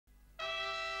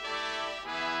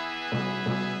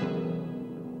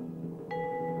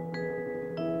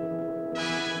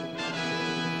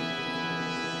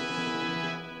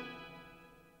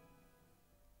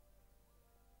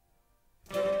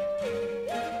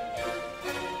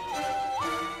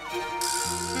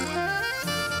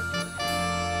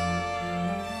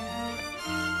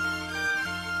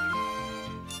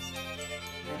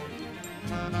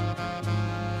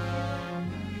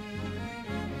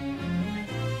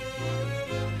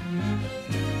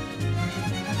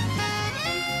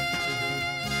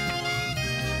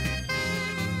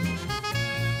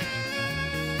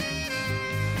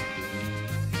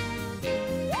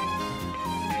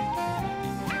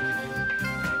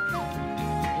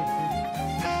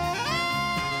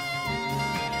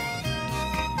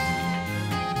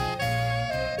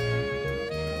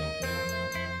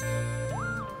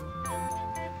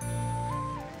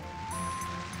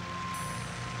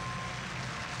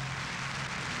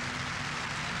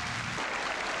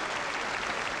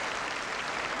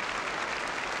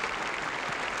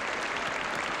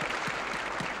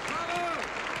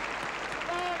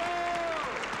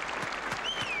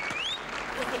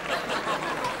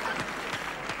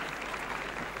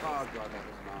Oh, God, that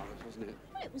was marvellous, wasn't it?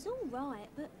 Well, it was all right,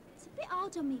 but it's a bit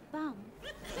hard on me bum.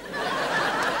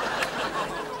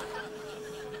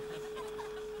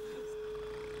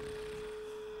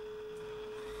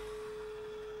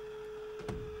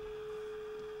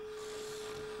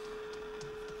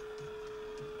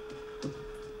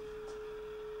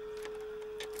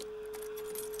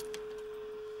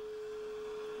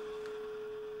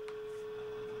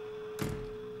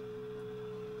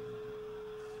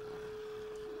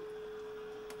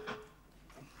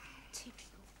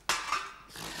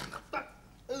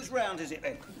 Whose round is it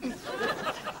then?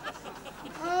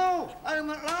 Oh, home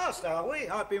at last, are we?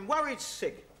 I've been worried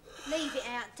sick. Leave it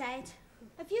out, Dad.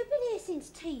 Have you been here since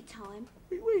tea time?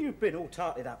 Where you been all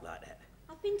tarted up like that?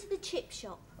 I've been to the chip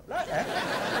shop. Like that?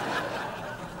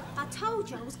 I told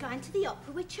you I was going to the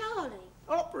opera with Charlie.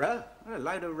 Opera? What a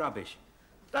load of rubbish.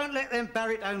 Don't let them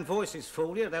baritone voices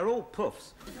fool you. They're all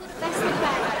puffs. That's the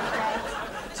bad,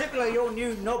 Dad. Typical of your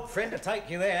new knob friend to take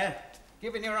you there.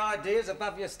 Giving your ideas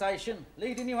above your station,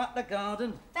 leading you up the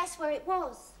garden. That's where it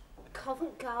was.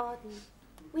 Covent Garden.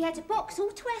 We had a box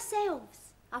all to ourselves.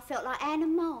 I felt like Anne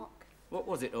and Mark. What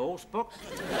was it, a horse box?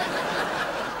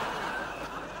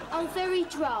 Oh, very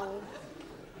droll.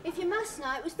 If you must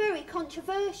know, it was very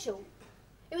controversial.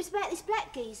 It was about this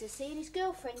black geezer seeing his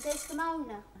girlfriend,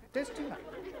 Desdemona. Desdemona?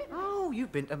 Oh,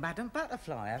 you've been to Madame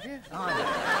Butterfly, have you? I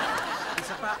know. It's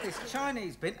about this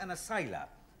Chinese bint and a sailor.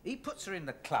 He puts her in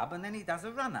the club and then he does a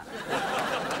runner.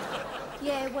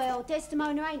 Yeah, well,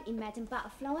 Desdemona ain't in Madame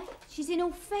Butterfly. She's in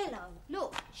Othello.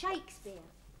 Look, Shakespeare.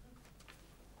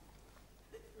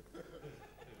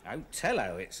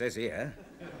 Otello, it says here.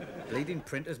 Bleeding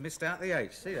printers missed out the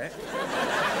H, see that?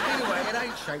 Anyway, it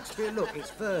ain't Shakespeare. Look,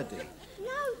 it's Verdi.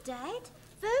 No, Dad.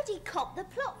 Verdi copped the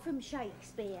plot from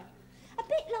Shakespeare. A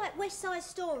bit like West Side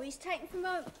Stories taken from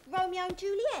Romeo and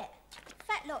Juliet.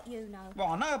 Fat lot, you know. Well,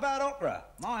 I know about opera.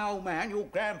 My old man, your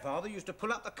grandfather, used to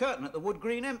pull up the curtain at the Wood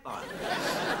Green Empire.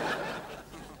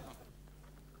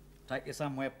 Take you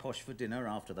somewhere posh for dinner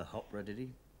after the opera, did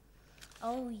he?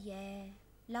 Oh, yeah.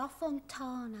 La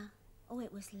Fontana. Oh,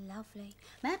 it was lovely.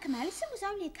 Malcolm Allison was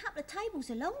only a couple of tables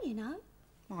along, you know.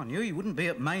 Well, I knew he wouldn't be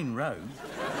at Main Road.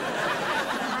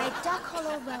 I had duck à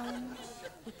l'orange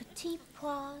with petits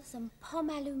pois and pomme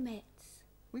allumettes.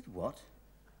 With what?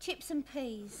 Chips and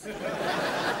peas.